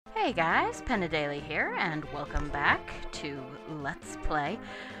Hey guys, Daily here, and welcome back to Let's Play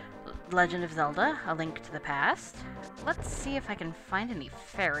Legend of Zelda, A Link to the Past. Let's see if I can find any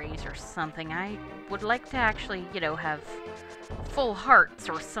fairies or something. I would like to actually, have full hearts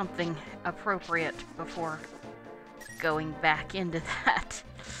or something appropriate before going back into that.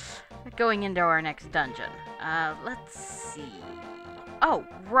 Going into our next dungeon. Let's see. Oh,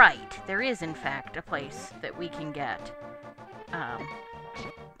 right. There is, in fact, a place that we can get.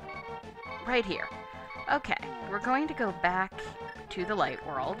 Right here. Okay, we're going to go back to the light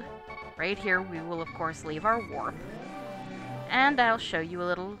world. Right here, we will, of course, leave our warp. And I'll show you a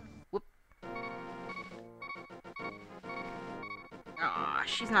little... Whoop. Aw,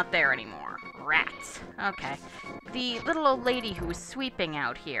 she's not there anymore. Rats. Okay. The little old lady who was sweeping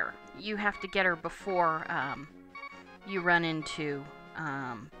out here, you have to get her before, you run into,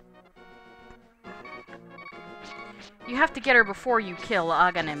 you have to get her before you kill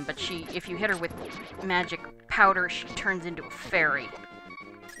Aghanim, but if you hit her with magic powder, she turns into a fairy,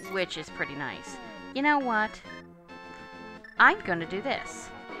 which is pretty nice. You know what? I'm gonna do this.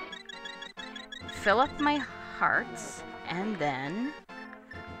 Fill up my hearts, and then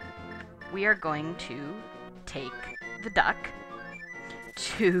we are going to take the duck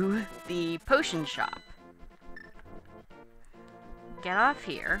to the potion shop. Get off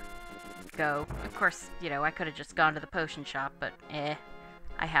here. Go. Of course, I could have just gone to the potion shop, but I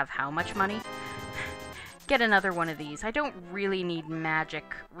have how much money? Get another one of these. I don't really need magic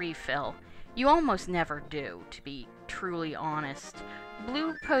refill. You almost never do, to be truly honest.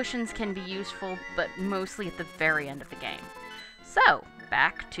 Blue potions can be useful, but mostly at the very end of the game. So,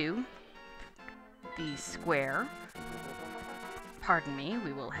 back to the square. Pardon me,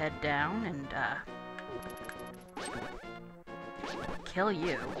 we will head down and, kill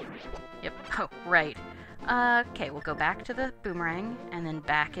you. Yep. Oh, right. Okay, we'll go back to the boomerang, and then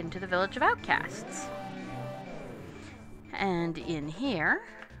back into the Village of Outcasts. And in here,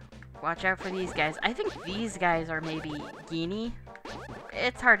 watch out for these guys. I think these guys are maybe Genie.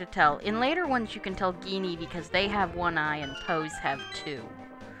 It's hard to tell. In later ones, you can tell Genie because they have one eye and Pose have two.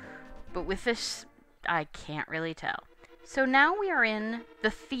 But with this, I can't really tell. So now we are in the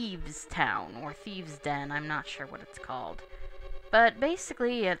Thieves' Town, or Thieves' Den. I'm not sure what it's called. But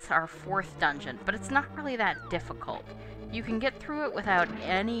basically, it's our fourth dungeon, but it's not really that difficult. You can get through it without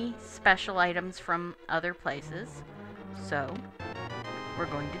any special items from other places, so we're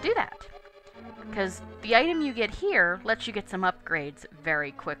going to do that. Because the item you get here lets you get some upgrades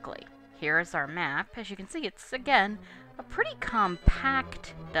very quickly. Here is our map. As you can see, it's, again, a pretty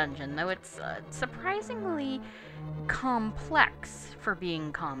compact dungeon, though it's surprisingly complex for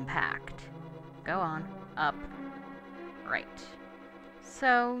being compact. Go on, up, right.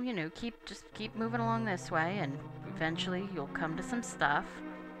 So, just keep moving along this way, and eventually you'll come to some stuff.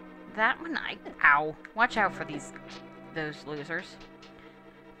 That one, ow! Watch out for those losers.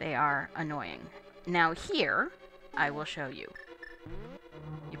 They are annoying. Now here, I will show you.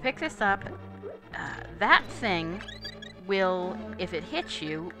 You pick this up, that thing will, if it hits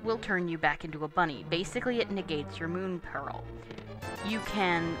you, will turn you back into a bunny. Basically, it negates your moon pearl. You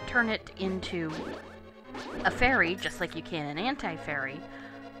can turn it into a fairy, just like you can an anti-fairy,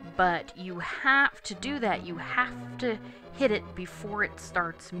 but you have to do that. You have to hit it before it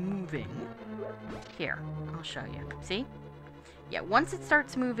starts moving. Here, I'll show you. See? Yeah, once it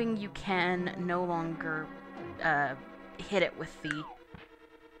starts moving, you can no longer hit it with the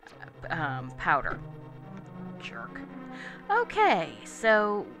powder. Jerk. Okay,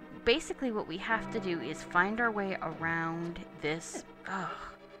 so basically what we have to do is find our way around this... Ugh.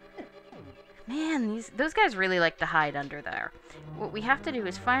 Man, those guys really like to hide under there. What we have to do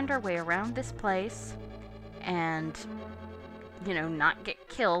is find our way around this place and, not get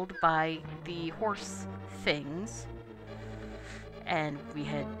killed by the horse things. And we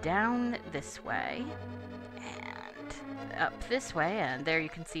head down this way and up this way, and there you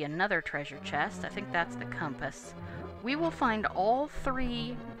can see another treasure chest. I think that's the compass. We will find all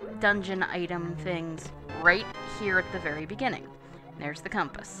three dungeon item things right here at the very beginning. There's the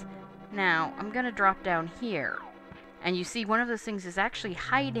compass. Now, I'm going to drop down here, and you see one of those things is actually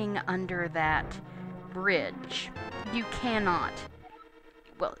hiding under that bridge. You cannot...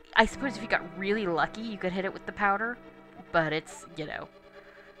 Well, I suppose if you got really lucky, you could hit it with the powder, but it's,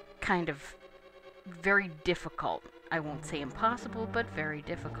 kind of very difficult. I won't say impossible, but very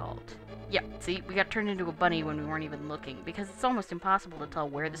difficult. Yep, see, we got turned into a bunny when we weren't even looking, because it's almost impossible to tell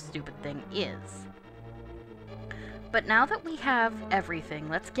where the stupid thing is. But now that we have everything,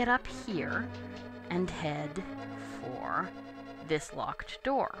 let's get up here and head for this locked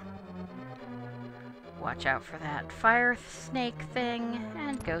door. Watch out for that fire snake thing,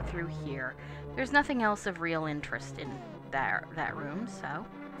 and go through here. There's nothing else of real interest in that room, so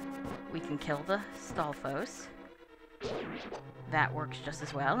we can kill the Stalfos. That works just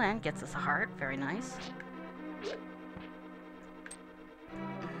as well, and gets us a heart. Very nice.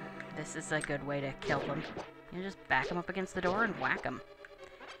 This is a good way to kill them. You just back them up against the door and whack them.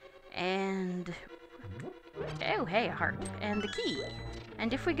 And... oh, hey, a heart. And the key.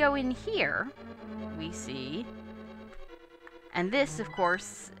 And if we go in here, we see... and this, of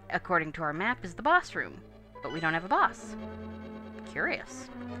course, according to our map, is the boss room. But we don't have a boss. Curious.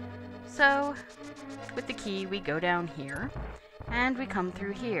 So, with the key, we go down here, and we come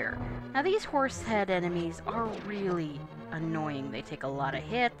through here. Now, these horse head enemies are really annoying. They take a lot of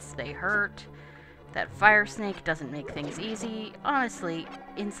hits, they hurt. That fire snake doesn't make things easy. Honestly,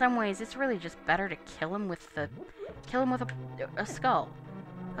 in some ways, it's really just better to kill him with a skull.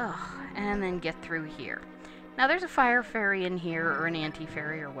 Ugh, and then get through here. Now, there's a fire fairy in here, or an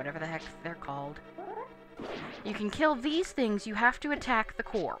anti-fairy, or whatever the heck they're called. You can kill these things, you have to attack the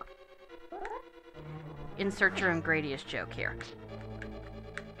core. Insert your Ingradius joke here.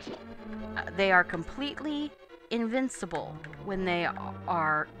 They are completely invincible when they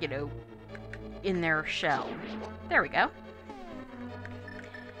are, you know, in their shell. There we go.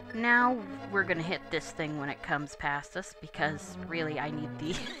 Now we're gonna hit this thing when it comes past us, because really I need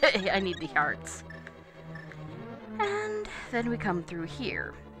the I need the hearts. And then we come through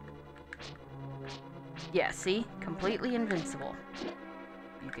here. Yeah, see? Completely invincible.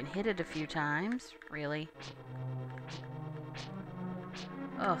 You can hit it a few times, really.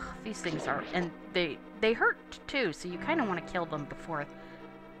 Ugh, these things are... and they hurt, too, so you kind of want to kill them before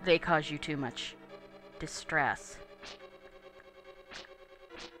they cause you too much distress.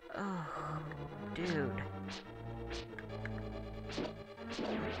 Oh, dude.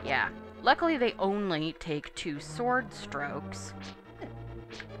 Yeah. Luckily, they only take 2 sword strokes.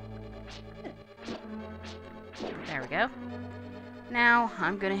 There we go. Now,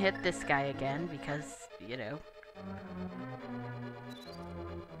 I'm gonna hit this guy again, because, you know...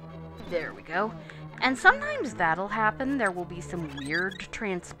 there we go. And sometimes that'll happen. There will be some weird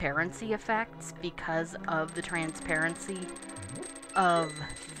transparency effects because of the transparency of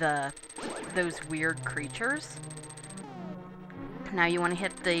those weird creatures. Now you want to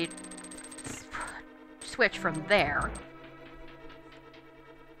hit the switch from there.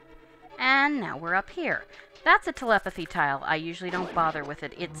 And now we're up here. That's a telepathy tile. I usually don't bother with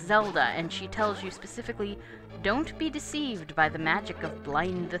it. It's Zelda, and she tells you specifically, don't be deceived by the magic of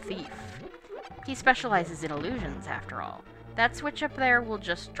Blind the Thief. He specializes in illusions, after all. That switch up there will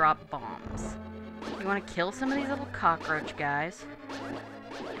just drop bombs. You want to kill some of these little cockroach guys.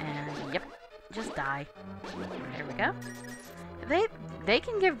 And, yep, just die. There we go. They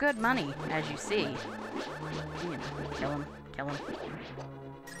can give good money, as you see. You know, kill them, kill them.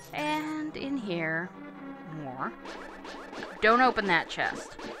 And in here, more. Don't open that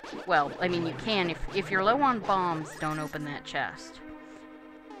chest. Well, I mean, you can. If you're low on bombs, don't open that chest.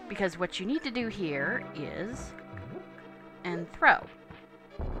 Because what you need to do here is... and throw.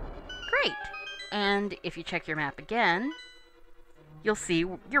 Great! And if you check your map again, you'll see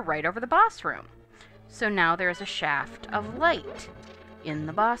you're right over the boss room. So now there's a shaft of light in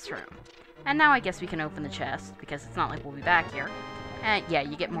the boss room. And now I guess we can open the chest, because it's not like we'll be back here. And yeah,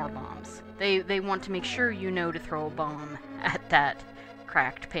 you get more bombs. They want to make sure you know to throw a bomb at that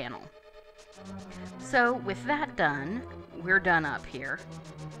cracked panel. So with that done, we're done up here.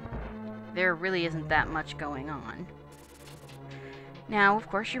 There really isn't that much going on. Now, of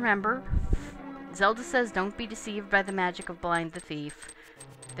course, you remember, Zelda says don't be deceived by the magic of Blind the Thief.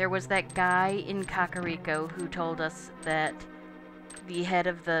 There was that guy in Kakariko who told us that the head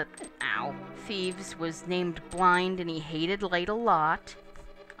of the, thieves was named Blind and he hated light a lot.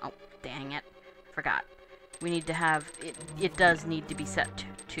 Oh, dang it. Forgot. We need to have, it does need to be set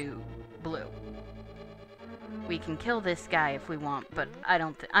to blue. We can kill this guy if we want, but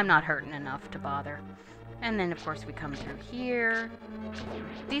I'm not hurting enough to bother. And then, of course, we come through here.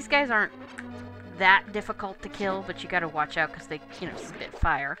 These guys aren't that difficult to kill, but you gotta watch out because they, you know, spit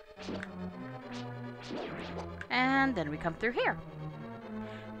fire. And then we come through here.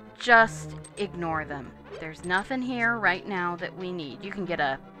 Just ignore them. There's nothing here right now that we need. You can get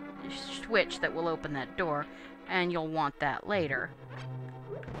a switch that will open that door, and you'll want that later.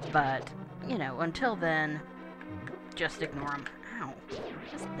 But, you know, until then, just ignore them. Ow.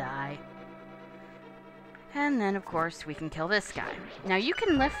 Just die. And then, of course, we can kill this guy. Now, you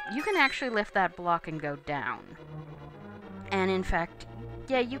can actually lift that block and go down. And, in fact,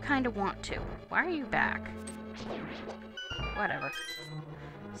 yeah, you kind of want to. Why are you back? Whatever.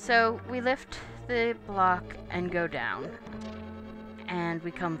 So, we lift the block and go down. And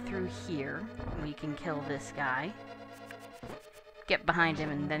we come through here. We can kill this guy. Get behind him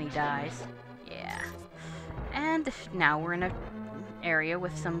and then he dies. Yeah. And now we're in an area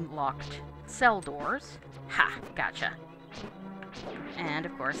with some locked cell doors. Ha! Gotcha. And,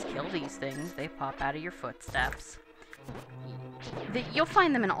 of course, kill these things. They pop out of your footsteps. You'll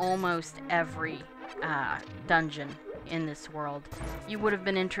find them in almost every dungeon in this world. You would have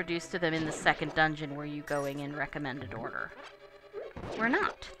been introduced to them in the second dungeon where you going in recommended order. We're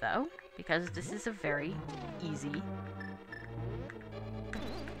not, though, because this is a very easy...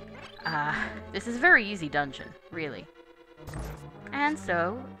 this is a very easy dungeon, really. And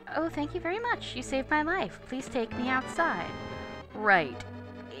so... Oh, thank you very much. You saved my life. Please take me outside. Right.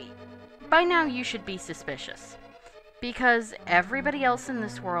 By now you should be suspicious. Because everybody else in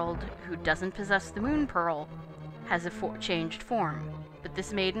this world who doesn't possess the Moon Pearl has a changed form. But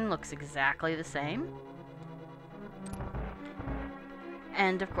this maiden looks exactly the same.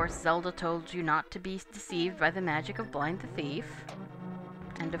 And of course Zelda told you not to be deceived by the magic of Blind the Thief.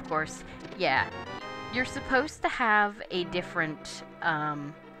 And of course, yeah, you're supposed to have a different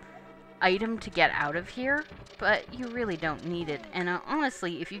item to get out of here, but you really don't need it. And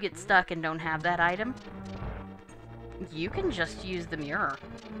honestly, if you get stuck and don't have that item, you can just use the mirror.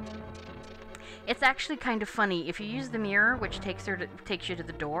 It's actually kind of funny. If you use the mirror, which takes you to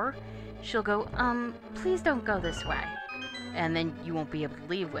the door, she'll go, please don't go this way. And then you won't be able to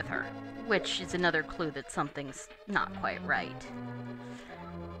leave with her, which is another clue that something's not quite right.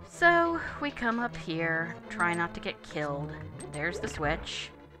 So, we come up here, try not to get killed. There's the switch.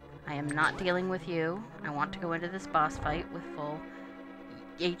 I am not dealing with you. I want to go into this boss fight with full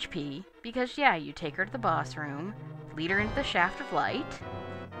HP, because yeah, you take her to the boss room, lead her into the shaft of light,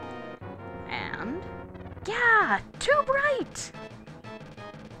 and yeah, too bright!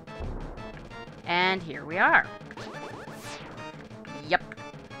 And here we are. Yep.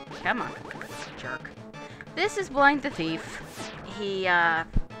 Come on, jerk. This is Blind the Thief. He,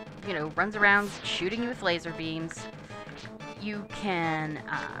 you know, runs around shooting you with laser beams. You can,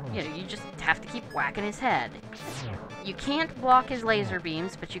 you know, you just have to keep whacking his head. You can't block his laser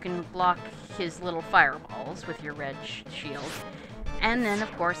beams, but you can block his little fireballs with your red shield. And then,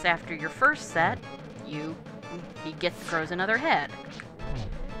 of course, after your first set, he grows another head.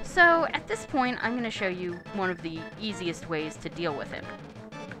 So, at this point, I'm going to show you one of the easiest ways to deal with him,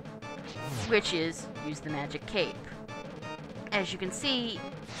 which is use the magic cape. As you can see,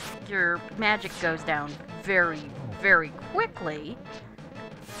 your magic goes down very, very quickly.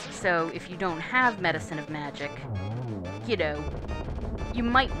 So if you don't have Medicine of Magic, you know, you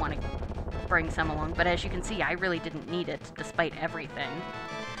might want to bring some along. But as you can see, I really didn't need it, despite everything.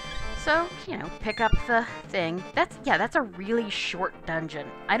 So, you know, pick up the thing. That's a really short dungeon.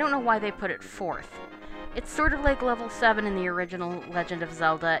 I don't know why they put it 4th. It's sort of like level 7 in the original Legend of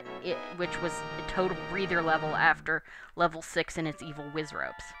Zelda, which was a total breather level after level 6 in its evil whiz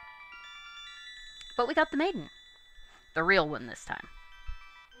ropes. But we got the maiden. The real one this time.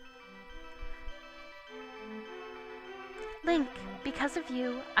 Link, because of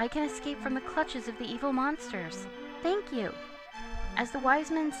you, I can escape from the clutches of the evil monsters. Thank you. As the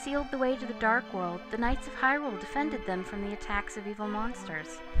wise men sealed the way to the Dark World, the Knights of Hyrule defended them from the attacks of evil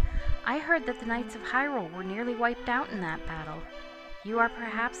monsters. I heard that the Knights of Hyrule were nearly wiped out in that battle. You are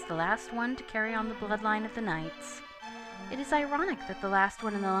perhaps the last one to carry on the bloodline of the Knights. It is ironic that the last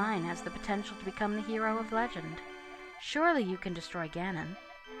one in the line has the potential to become the hero of legend. Surely you can destroy Ganon.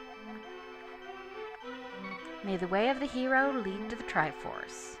 May the way of the hero lead to the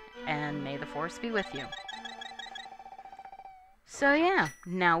Triforce, and may the Force be with you. So yeah,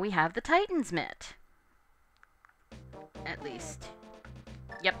 now we have the Titan's Mitt. At least.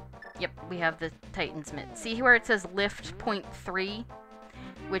 Yep, we have the Titan's Mitt. See where it says lift 0.3?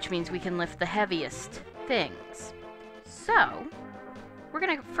 Which means we can lift the heaviest things. So, we're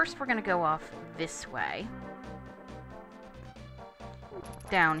gonna go off this way.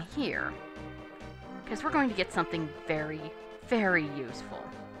 Down here. Because we're going to get something very, very useful.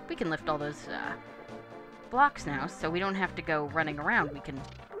 We can lift all those blocks now, so we don't have to go running around. We can,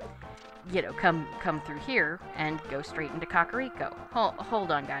 you know, come through here and go straight into Kakariko. Hold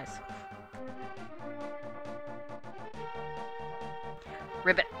on, guys.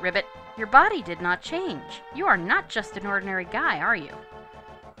 Ribbit, your body did not change. You are not just an ordinary guy, are you?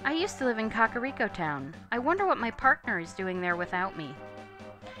 I used to live in Kakariko Town. I wonder what my partner is doing there without me.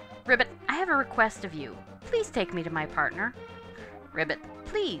 Ribbit, I have a request of you. Please take me to my partner. Ribbit,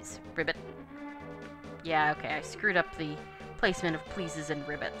 please, Ribbit. Yeah, okay, I screwed up the placement of pleases and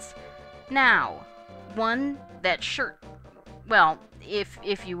ribbits. Now, that shirt well,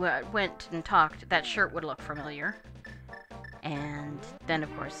 if you went and talked, that shirt would look familiar. And then,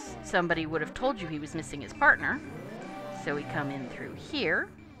 of course, somebody would have told you he was missing his partner. So we come in through here.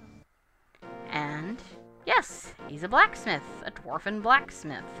 And, yes, he's a blacksmith. A dwarven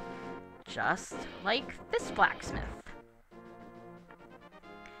blacksmith. Just like this blacksmith.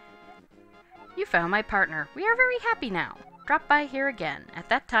 You found my partner. We are very happy now. Drop by here again. At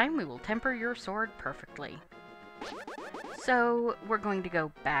that time, we will temper your sword perfectly. So, we're going to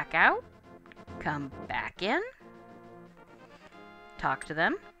go back out. Come back in. Talk to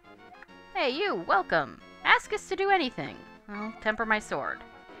them. Hey, you, welcome. Ask us to do anything. I'll temper my sword.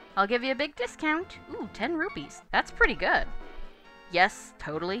 I'll give you a big discount. Ooh, 10 rupees. That's pretty good. Yes,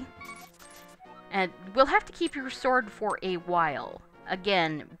 totally. And we'll have to keep your sword for a while.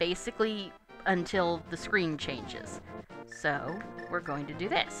 Again, basically until the screen changes. So, we're going to do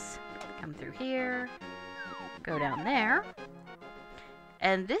this. Come through here. Go down there.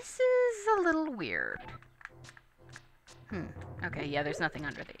 And this is a little weird. Okay, yeah, there's nothing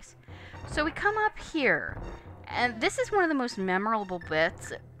under these. So we come up here, and this is one of the most memorable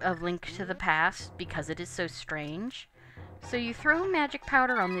bits of Link to the Past because it is so strange. So you throw magic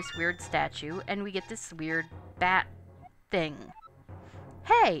powder on this weird statue, and we get this weird bat thing.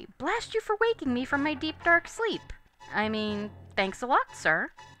 Hey, blast you for waking me from my deep dark sleep. I mean, thanks a lot, sir.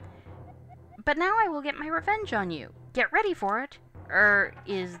 But now I will get my revenge on you. Get ready for it.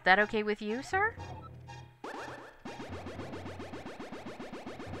 Is that okay with you, sir?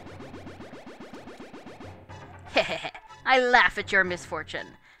 Hehehe, I laugh at your misfortune.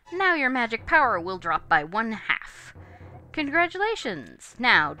 Now your magic power will drop by 1/2. Congratulations.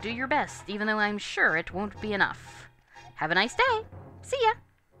 Now, do your best, even though I'm sure it won't be enough. Have a nice day. See ya.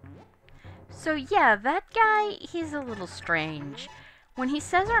 So yeah, that guy, he's a little strange. When he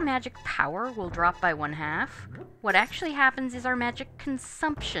says our magic power will drop by 1/2, what actually happens is our magic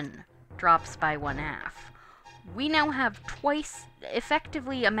consumption drops by 1/2. We now have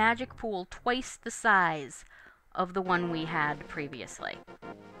effectively a magic pool twice the size of the one we had previously.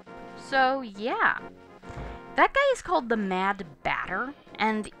 So, yeah. That guy is called the Mad Batter,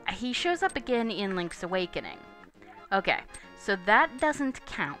 and he shows up again in Link's Awakening. Okay, so that doesn't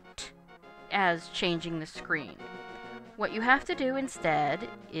count as changing the screen. What you have to do instead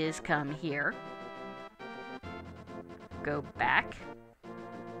is come here, go back,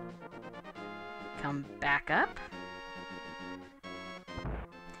 come back up,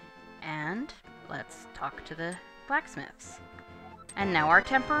 and let's talk to the blacksmiths. And now our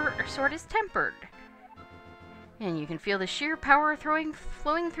sword is tempered. And you can feel the sheer power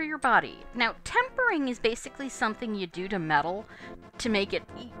flowing through your body. Now, tempering is basically something you do to metal to make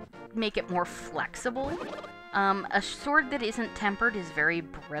it more flexible. A sword that isn't tempered is very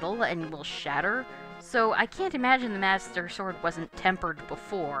brittle and will shatter, so I can't imagine the Master Sword wasn't tempered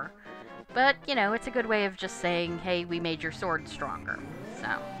before. But, you know, it's a good way of just saying, hey, we made your sword stronger.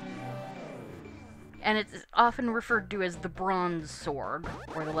 So. And it's often referred to as the Bronze Sword,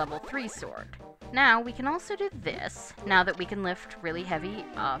 or the Level 3 Sword. Now, we can also do this, now that we can lift really heavy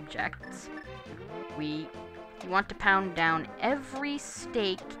objects. We want to pound down every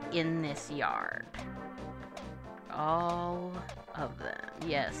stake in this yard. All of them.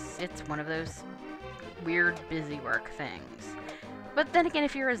 Yes, it's one of those weird busy work things. But then again,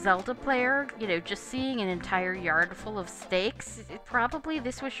 if you're a Zelda player, you know, just seeing an entire yard full of stakes, probably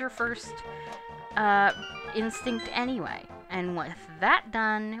this was your first instinct anyway. And with that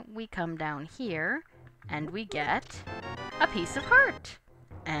done, we come down here, and we get a piece of heart.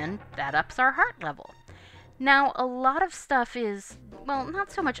 And that ups our heart level. Now, a lot of stuff is, well,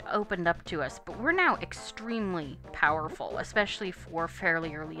 not so much opened up to us, but we're now extremely powerful, especially for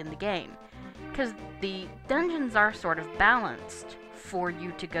fairly early in the game. Because the dungeons are sort of balanced for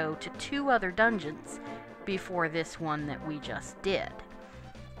you to go to 2 other dungeons before this one that we just did.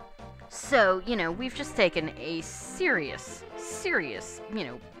 So, you know, we've just taken a serious, you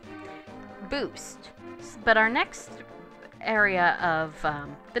know, boost. But our next area of,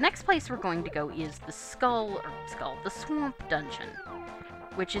 the next place we're going to go is the the Swamp Dungeon,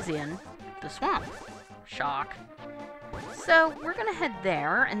 which is in the swamp. Shock. So, we're gonna head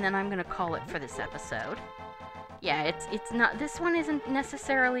there, and then I'm gonna call it for this episode. Yeah, it's not, this one isn't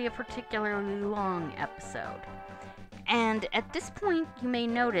necessarily a particularly long episode. And at this point, you may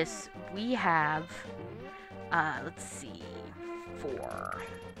notice we have, let's see, 4.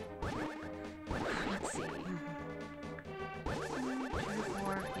 Let's see.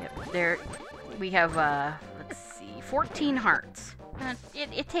 4, yep, there, we have, let's see, 14 hearts.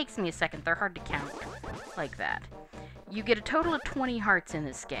 It takes me a second, they're hard to count like that. You get a total of 20 hearts in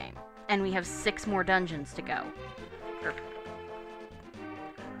this game, and we have 6 more dungeons to go.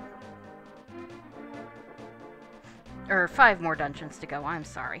 or 5 more dungeons to go, I'm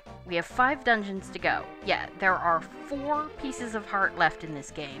sorry. We have 5 dungeons to go. Yeah, there are 4 pieces of heart left in this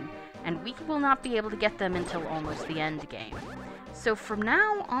game, and we will not be able to get them until almost the end game. So from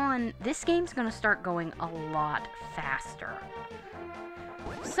now on, this game's going to start going a lot faster.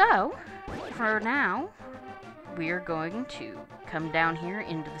 So, for now, we're going to come down here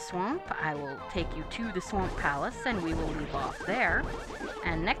into the swamp. I will take you to the Swamp Palace, and we will leave off there.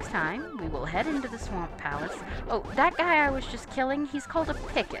 And next time, we will head into the Swamp Palace. Oh, that guy I was just killing, he's called a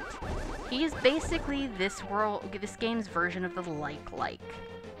Picket. He is basically this game's version of the like.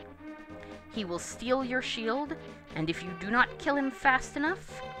 He will steal your shield, and if you do not kill him fast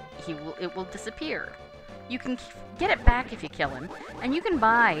enough, it will disappear. You can get it back if you kill him, and you can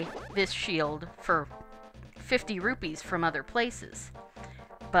buy this shield for 50 rupees from other places.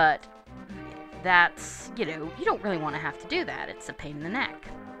 But that's, you know, you don't really want to have to do that. It's a pain in the neck.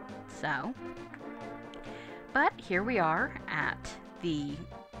 So, but here we are at the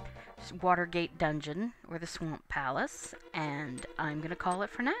Watergate Dungeon, or the Swamp Palace, and I'm going to call it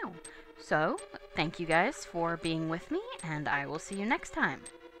for now. So, thank you guys for being with me, and I will see you next time.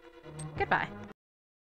 Goodbye.